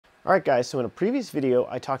Alright guys, so in a previous video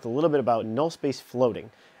I talked a little bit about Nullspace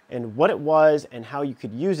floating and what it was and how you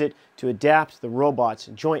could use it to adapt the robot's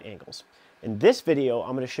joint angles. In this video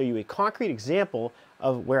I'm going to show you a concrete example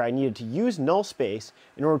of where I needed to use Nullspace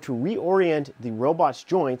in order to reorient the robot's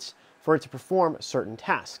joints for it to perform certain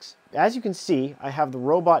tasks. As you can see, I have the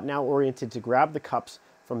robot now oriented to grab the cups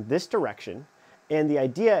from this direction, and the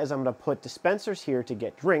idea is I'm going to put dispensers here to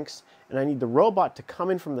get drinks, and I need the robot to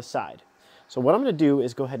come in from the side. So what I'm going to do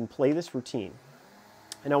is go ahead and play this routine.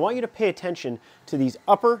 And I want you to pay attention to these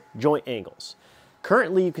upper joint angles.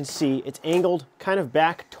 Currently you can see it's angled kind of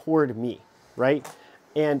back toward me, right?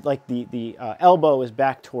 And like the elbow is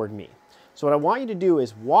back toward me. So what I want you to do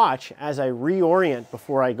is watch as I reorient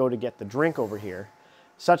before I go to get the drink over here,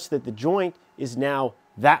 such that the joint is now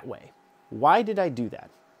that way. Why did I do that?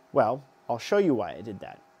 Well, I'll show you why I did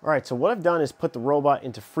that. All right, so what I've done is put the robot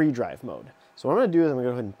into free drive mode. So what I'm going to do is I'm going to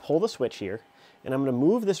go ahead and pull the switch here, and I'm going to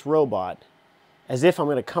move this robot as if I'm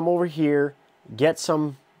going to come over here, get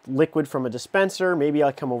some liquid from a dispenser. Maybe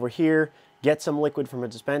I'll come over here, get some liquid from a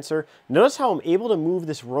dispenser. Notice how I'm able to move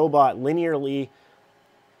this robot linearly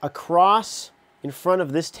across in front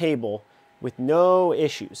of this table with no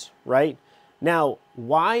issues, right? Now,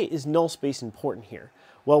 why is Nullspace important here?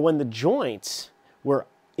 Well, when the joints were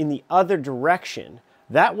in the other direction,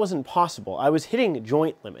 that wasn't possible. I was hitting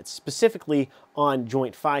joint limits, specifically on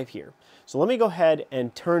joint 5 here. So let me go ahead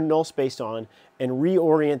and turn Nullspace on and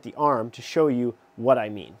reorient the arm to show you what I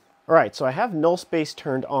mean. All right, so I have Nullspace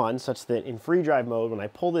turned on such that in free drive mode, when I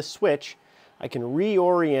pull this switch, I can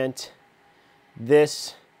reorient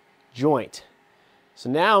this joint. So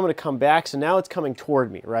now I'm going to come back, so now it's coming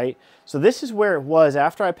toward me, right? So this is where it was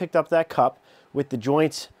after I picked up that cup with the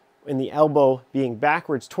joints and the elbow being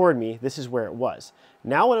backwards toward me. This is where it was.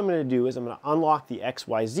 Now what I'm going to do is I'm going to unlock the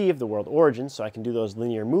XYZ of the world origin so I can do those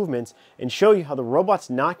linear movements and show you how the robot's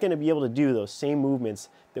not going to be able to do those same movements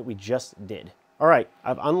that we just did. All right,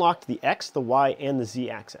 I've unlocked the X, the Y, and the Z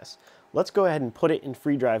axis. Let's go ahead and put it in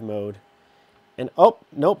free drive mode. And oh,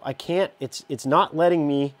 nope, I can't. It's not letting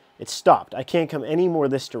me. It's stopped. I can't come any more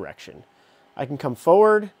this direction. I can come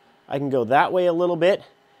forward. I can go that way a little bit.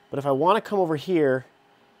 But if I want to come over here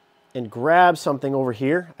and grab something over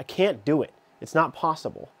here, I can't do it. It's not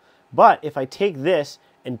possible. But if I take this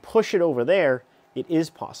and push it over there, it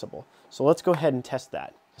is possible. So let's go ahead and test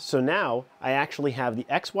that. So now I actually have the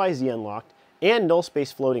XYZ unlocked and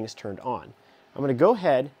Nullspace floating is turned on. I'm going to go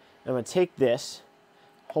ahead and I'm going to take this,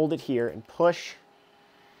 hold it here, and push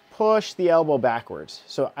the elbow backwards.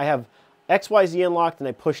 So I have XYZ unlocked and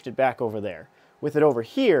I pushed it back over there. With it over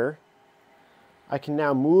here, I can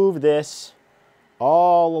now move this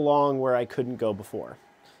all along where I couldn't go before.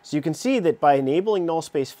 So you can see that by enabling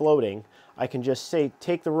Nullspace floating, I can just say,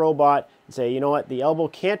 take the robot and say, you know what, the elbow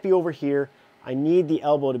can't be over here. I need the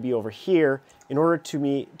elbow to be over here in order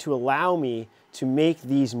to allow me to make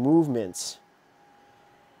these movements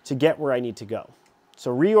to get where I need to go.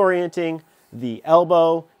 So reorienting the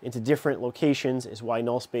elbow into different locations is why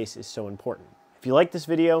Nullspace is so important. If you like this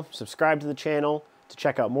video, subscribe to the channel to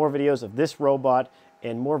check out more videos of this robot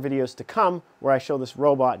and more videos to come where I show this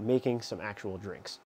robot making some actual drinks.